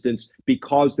this instance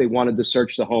because they wanted to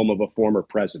search the home of a former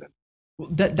president.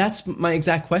 That's my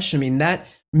exact question. I mean, that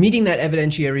meeting that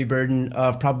evidentiary burden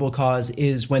of probable cause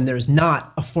is when there's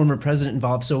not a former president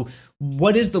involved. So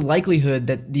what is the likelihood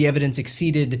that the evidence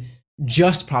exceeded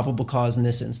just probable cause in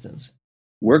this instance?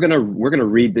 We're gonna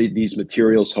read these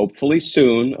materials hopefully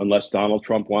soon, unless Donald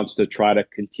Trump wants to try to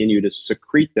continue to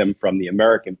secrete them from the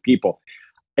American people.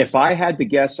 If I had to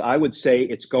guess, I would say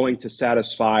it's going to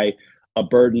satisfy a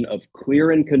burden of clear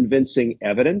and convincing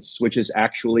evidence, which is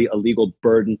actually a legal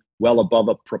burden well above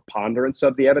a preponderance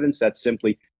of the evidence. That's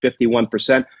simply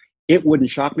 51%. It wouldn't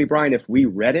shock me, Brian, if we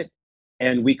read it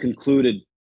and we concluded,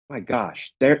 my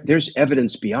gosh, there's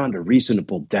evidence beyond a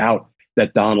reasonable doubt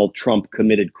that Donald Trump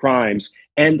committed crimes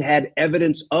and had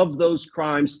evidence of those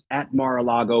crimes at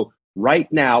Mar-a-Lago right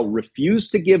now,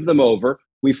 refused to give them over.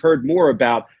 We've heard more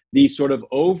about the sort of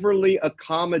overly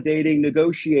accommodating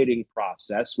negotiating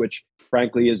process, which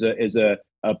frankly is a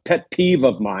pet peeve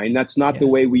of mine. That's not the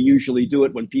way we usually do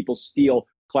it when people steal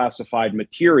classified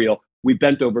material. We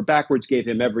bent over backwards, gave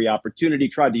him every opportunity,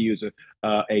 tried to use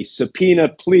a subpoena,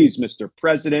 please, Mr.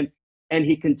 President. And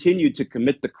he continued to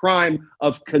commit the crime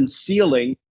of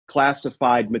concealing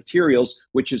classified materials,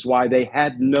 which is why they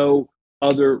had no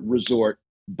other resort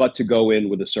but to go in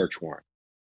with a search warrant.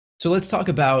 So let's talk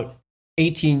about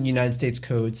 18 United States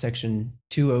Code, section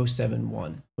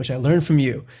 2071, which I learned from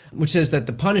you, which says that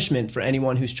the punishment for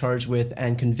anyone who's charged with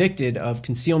and convicted of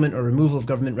concealment or removal of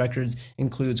government records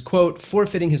includes, quote,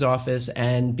 forfeiting his office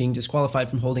and being disqualified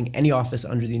from holding any office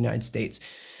under the United States.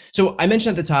 So I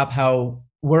mentioned at the top how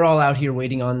we're all out here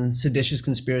waiting on seditious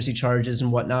conspiracy charges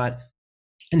and whatnot,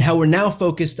 and how we're now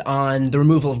focused on the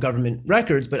removal of government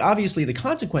records. But obviously the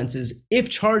consequences, if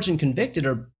charged and convicted,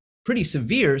 are pretty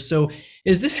severe. So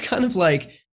is this kind of like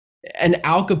an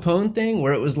Al Capone thing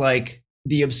where it was like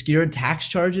the obscure tax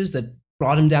charges that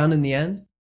brought him down in the end?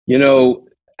 You know,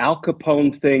 Al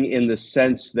Capone thing in the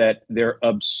sense that they're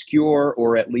obscure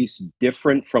or at least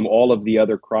different from all of the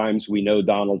other crimes we know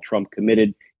Donald Trump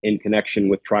committed in connection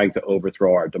with trying to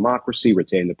overthrow our democracy,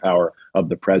 retain the power of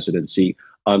the presidency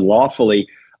unlawfully.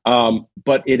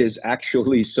 But it is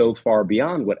actually so far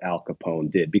beyond what Al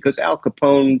Capone did, because Al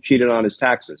Capone cheated on his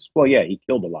taxes. Well, yeah, he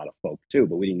killed a lot of folk too,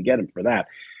 but we didn't get him for that.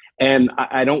 And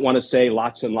I don't want to say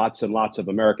lots and lots and lots of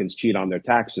Americans cheat on their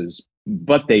taxes,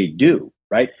 but they do,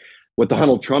 right? What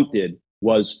Donald Trump did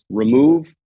was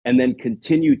remove and then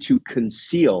continue to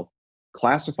conceal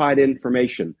classified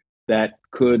information that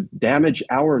could damage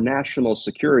our national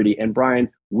security. And Brian,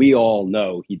 we all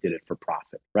know he did it for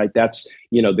profit, right? That's,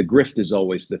 you know, the grift is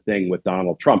always the thing with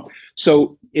Donald Trump.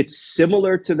 So it's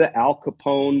similar to the Al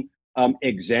Capone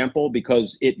example,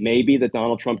 because it may be that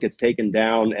Donald Trump gets taken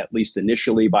down, at least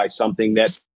initially, by something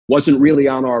that wasn't really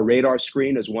on our radar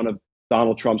screen as one of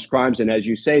Donald Trump's crimes. And as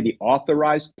you say, the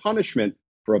authorized punishment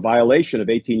for a violation of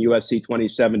 18 U.S.C.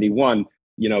 2071,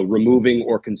 you know, removing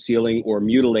or concealing or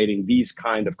mutilating these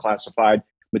kind of classified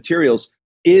materials,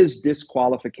 is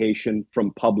disqualification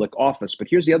from public office. But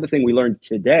here's the other thing we learned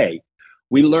today.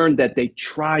 We learned that they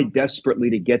tried desperately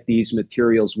to get these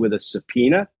materials with a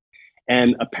subpoena.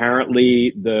 And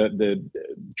apparently the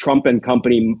Trump and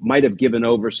company might have given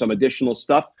over some additional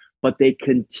stuff, but they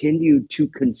continued to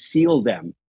conceal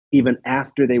them even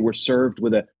after they were served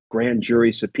with a grand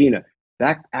jury subpoena.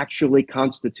 That actually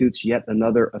constitutes yet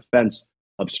another offense,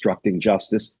 obstructing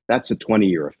justice. That's a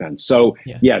 20-year offense. So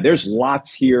yeah, there's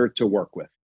lots here to work with.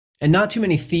 And not too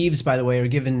many thieves, by the way, are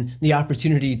given the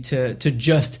opportunity to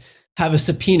just have a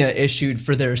subpoena issued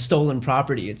for their stolen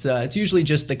property. It's usually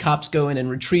just the cops go in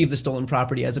and retrieve the stolen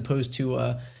property, as opposed to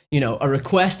a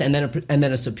request and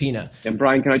then a subpoena. And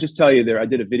Brian, can I just tell you, I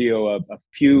did a video a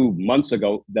few months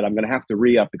ago that I'm going to have to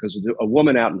re-up, because a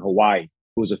woman out in Hawaii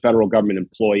who was a federal government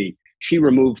employee, she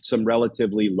removed some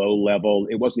relatively low level,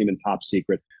 it wasn't even top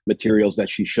secret materials that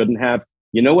she shouldn't have.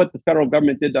 You know what the federal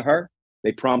government did to her?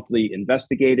 They promptly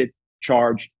investigated,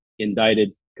 charged,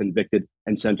 indicted, convicted,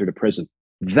 and sent her to prison.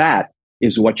 That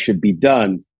is what should be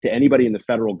done to anybody in the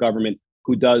federal government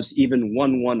who does even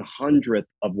 1/100th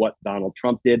of what Donald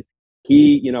Trump did.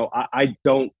 I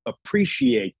don't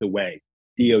appreciate the way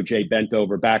DOJ bent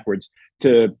over backwards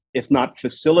to, if not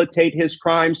facilitate his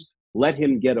crimes, let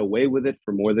him get away with it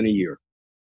for more than a year.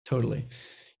 Totally.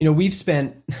 You know, we've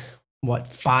spent,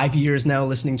 5 years now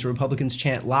listening to Republicans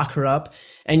chant, lock her up.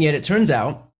 And yet it turns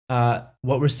out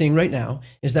what we're seeing right now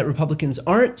is that Republicans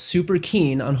aren't super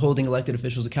keen on holding elected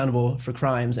officials accountable for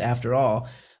crimes after all.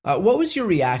 What was your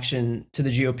reaction to the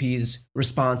GOP's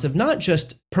response of not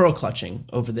just pearl clutching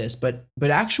over this, but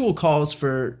actual calls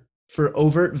for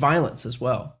overt violence as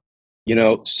well? You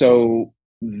know, so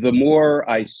the more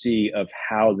I see of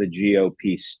how the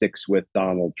GOP sticks with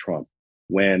Donald Trump,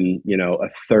 when, you know, a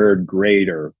third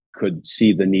grader could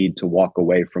see the need to walk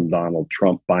away from Donald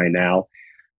Trump by now,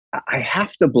 I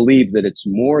have to believe that it's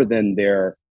more than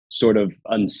their sort of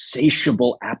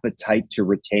unsatiable appetite to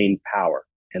retain power.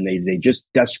 And they just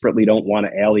desperately don't want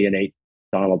to alienate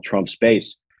Donald Trump's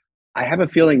base. I have a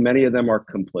feeling many of them are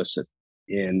complicit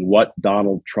in what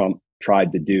Donald Trump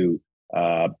tried to do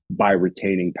by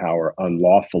retaining power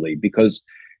unlawfully, because,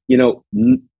 you know,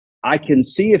 I can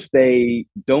see if they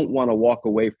don't want to walk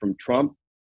away from Trump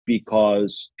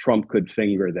because Trump could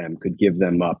finger them, could give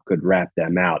them up, could rat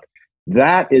them out.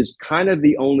 That is kind of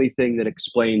the only thing that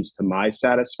explains to my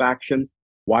satisfaction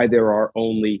why there are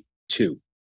only two,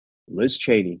 Liz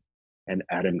Cheney and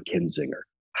Adam Kinzinger.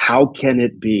 How can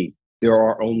it be there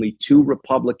are only two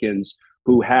Republicans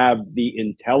who have the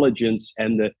intelligence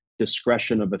and the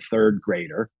discretion of a third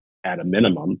grader at a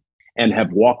minimum and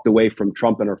have walked away from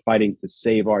Trump and are fighting to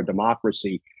save our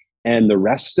democracy, and the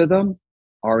rest of them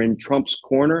are in Trump's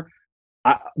corner?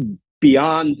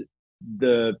 Beyond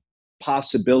the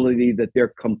possibility that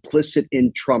they're complicit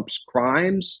in Trump's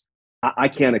crimes, I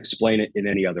can't explain it in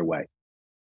any other way.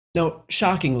 Now,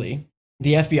 shockingly,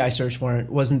 the FBI search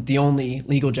warrant wasn't the only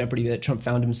legal jeopardy that Trump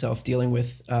found himself dealing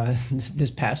with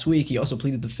this past week. He also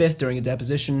pleaded the fifth during a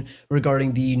deposition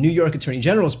regarding the New York Attorney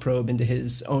General's probe into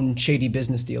his own shady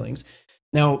business dealings.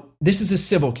 Now, this is a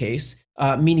civil case,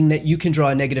 meaning that you can draw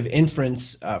a negative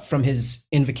inference from his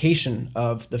invocation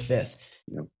of the fifth.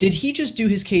 Yep. Did he just do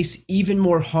his case even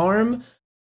more harm?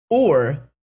 Or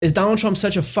is Donald Trump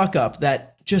such a fuck up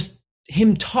that just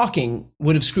him talking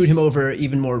would have screwed him over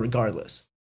even more regardless?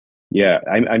 Yeah,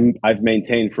 I've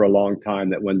maintained for a long time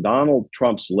that when Donald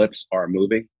Trump's lips are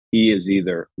moving, he is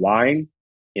either lying,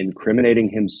 incriminating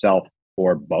himself,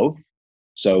 or both.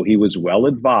 So he was well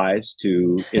advised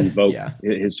to invoke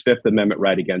his Fifth Amendment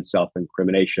right against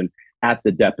self-incrimination at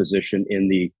the deposition in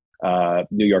the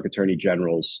New York Attorney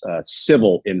General's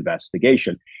civil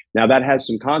investigation. Now, that has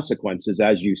some consequences,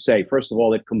 as you say. First of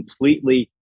all, it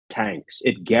completely tanks.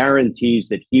 It guarantees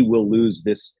that he will lose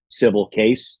this civil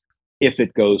case if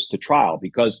it goes to trial,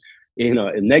 because, you know,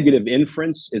 a negative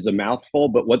inference is a mouthful,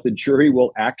 but what the jury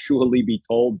will actually be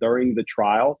told during the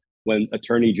trial, when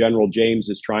Attorney General James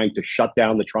is trying to shut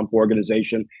down the Trump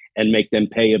Organization and make them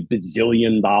pay $1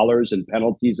 bazillion in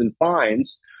penalties and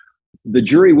fines, the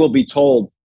jury will be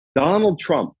told Donald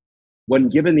Trump, when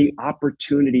given the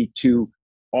opportunity to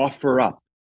offer up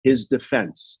his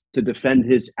defense, to defend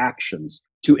his actions,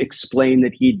 to explain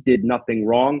that he did nothing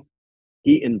wrong,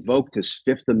 he invoked his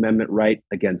Fifth Amendment right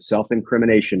against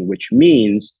self-incrimination, which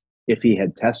means if he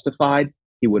had testified,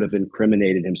 he would have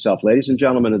incriminated himself. Ladies and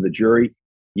gentlemen of the jury,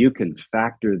 you can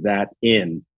factor that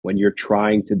in when you're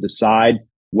trying to decide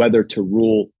whether to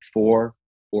rule for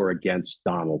or against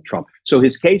Donald Trump. So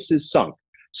his case is sunk.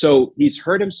 So he's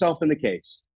hurt himself in the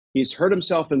case. He's hurt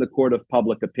himself in the court of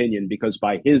public opinion because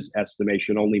by his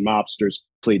estimation, only mobsters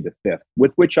plead the fifth,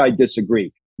 with which I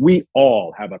disagree. We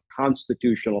all have a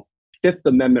constitutional Fifth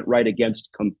Amendment right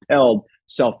against compelled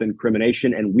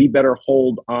self-incrimination, and we better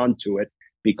hold on to it,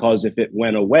 because if it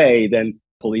went away, then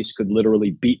police could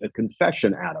literally beat a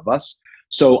confession out of us.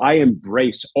 So I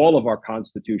embrace all of our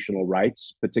constitutional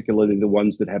rights, particularly the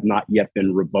ones that have not yet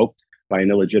been revoked by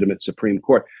an illegitimate Supreme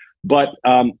Court. But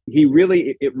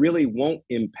it really won't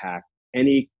impact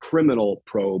any criminal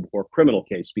probe or criminal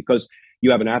case, because you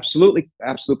have an absolute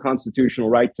constitutional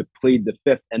right to plead the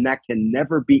fifth, and that can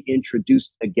never be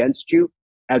introduced against you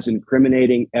as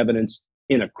incriminating evidence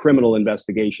in a criminal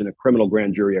investigation, a criminal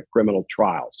grand jury, a criminal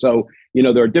trial. So, you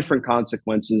know, there are different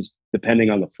consequences depending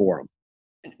on the forum.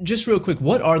 Just real quick,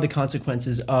 what are the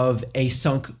consequences of a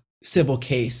sunk civil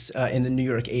case in the New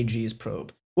York AG's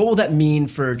probe? What will that mean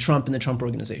for Trump and the Trump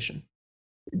Organization?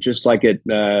 Just like it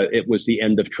was the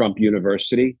end of Trump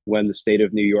University when the state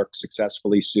of New York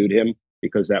successfully sued him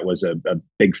because that was a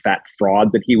big fat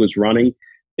fraud that he was running.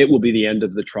 It will be the end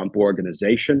of the Trump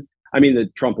Organization. I mean, the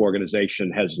Trump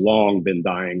Organization has long been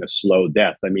dying a slow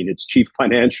death. I mean, its chief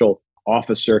financial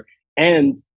officer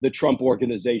and the Trump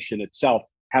Organization itself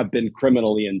have been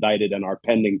criminally indicted and are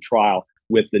pending trial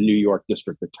with the New York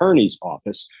District Attorney's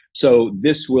Office. So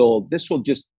this will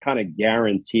just kind of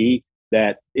guarantee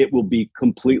that it will be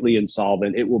completely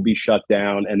insolvent. It will be shut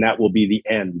down, and that will be the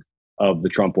end of the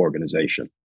Trump Organization.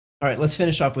 All right, let's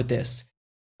finish off with this.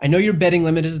 I know your betting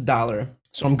limit is $1,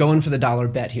 so I'm going for the dollar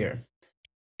bet here.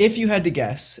 If you had to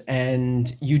guess,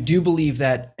 and you do believe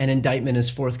that an indictment is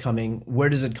forthcoming, where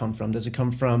does it come from? Does it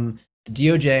come from the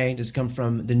DOJ? Does it come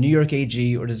from the New York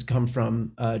AG, or does it come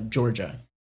from Georgia?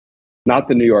 Not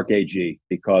the New York AG,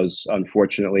 because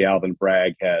unfortunately Alvin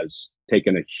Bragg has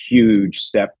taken a huge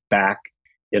step back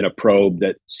in a probe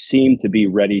that seemed to be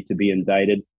ready to be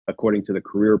indicted, according to the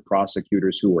career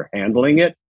prosecutors who were handling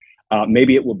it.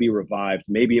 Maybe it will be revived.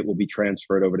 Maybe it will be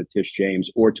transferred over to Tish James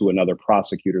or to another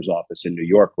prosecutor's office in New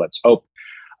York. Let's hope.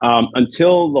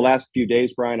 Until the last few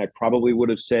days, Brian, I probably would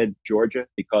have said Georgia,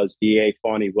 because DA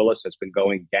Fani Willis has been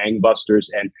going gangbusters.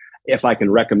 And if I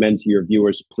can recommend to your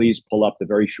viewers, please pull up the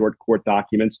very short court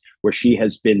documents where she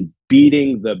has been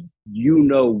beating the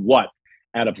you-know-what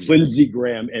out of Lindsey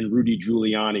Graham and Rudy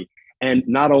Giuliani. And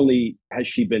not only has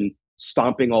she been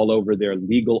stomping all over their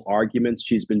legal arguments,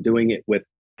 she's been doing it with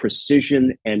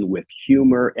precision and with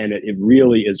humor, and it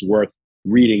really is worth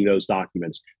reading those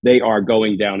documents. They are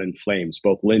going down in flames,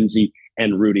 both Lindsey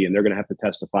and Rudy, and they're going to have to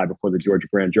testify before the Georgia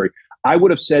grand jury. I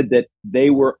would have said that they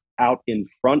were out in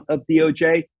front of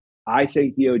DOJ. I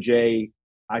think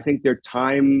their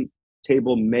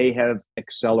timetable may have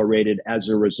accelerated as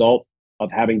a result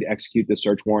of having to execute the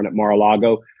search warrant at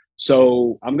Mar-a-Lago.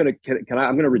 So I'm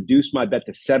gonna reduce my bet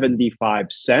to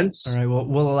 75 cents. All right,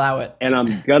 we'll allow it. And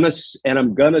I'm gonna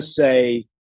say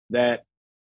that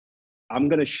I'm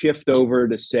gonna shift over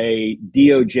to say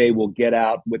DOJ will get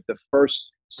out with the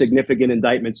first significant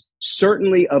indictments,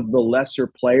 certainly of the lesser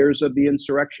players of the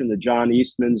insurrection, the John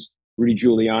Eastmans, Rudy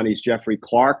Giuliani's, Jeffrey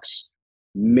Clark's,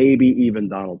 maybe even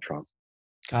Donald Trump.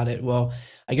 Got it. Well,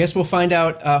 I guess we'll find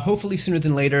out hopefully sooner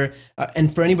than later.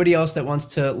 And for anybody else that wants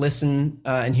to listen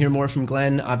and hear more from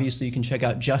Glenn, obviously you can check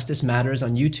out Justice Matters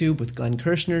on YouTube with Glenn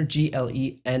Kirshner,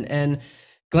 Glenn.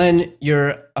 Glenn,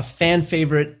 you're a fan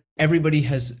favorite. Everybody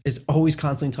is always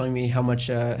constantly telling me how much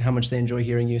they enjoy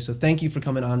hearing you. So thank you for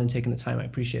coming on and taking the time. I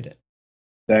appreciate it.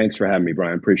 Thanks for having me,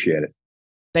 Brian. Appreciate it.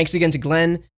 Thanks again to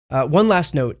Glenn. One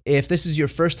last note, if this is your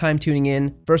first time tuning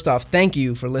in, first off, thank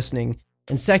you for listening.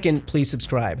 And second, please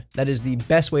subscribe. That is the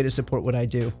best way to support what I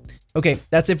do. Okay,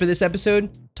 that's it for this episode.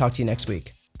 Talk to you next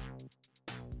week.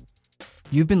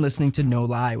 You've been listening to No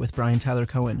Lie with Brian Tyler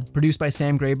Cohen, produced by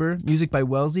Sam Graber, music by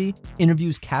Wellesley,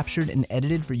 interviews captured and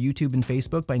edited for YouTube and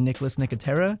Facebook by Nicholas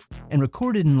Nicotera, and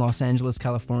recorded in Los Angeles,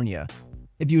 California.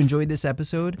 If you enjoyed this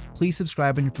episode, please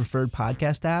subscribe on your preferred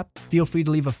podcast app. Feel free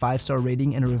to leave a 5-star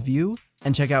rating and a review,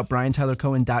 and check out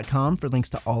BrianTylerCohen.com for links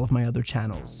to all of my other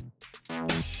channels.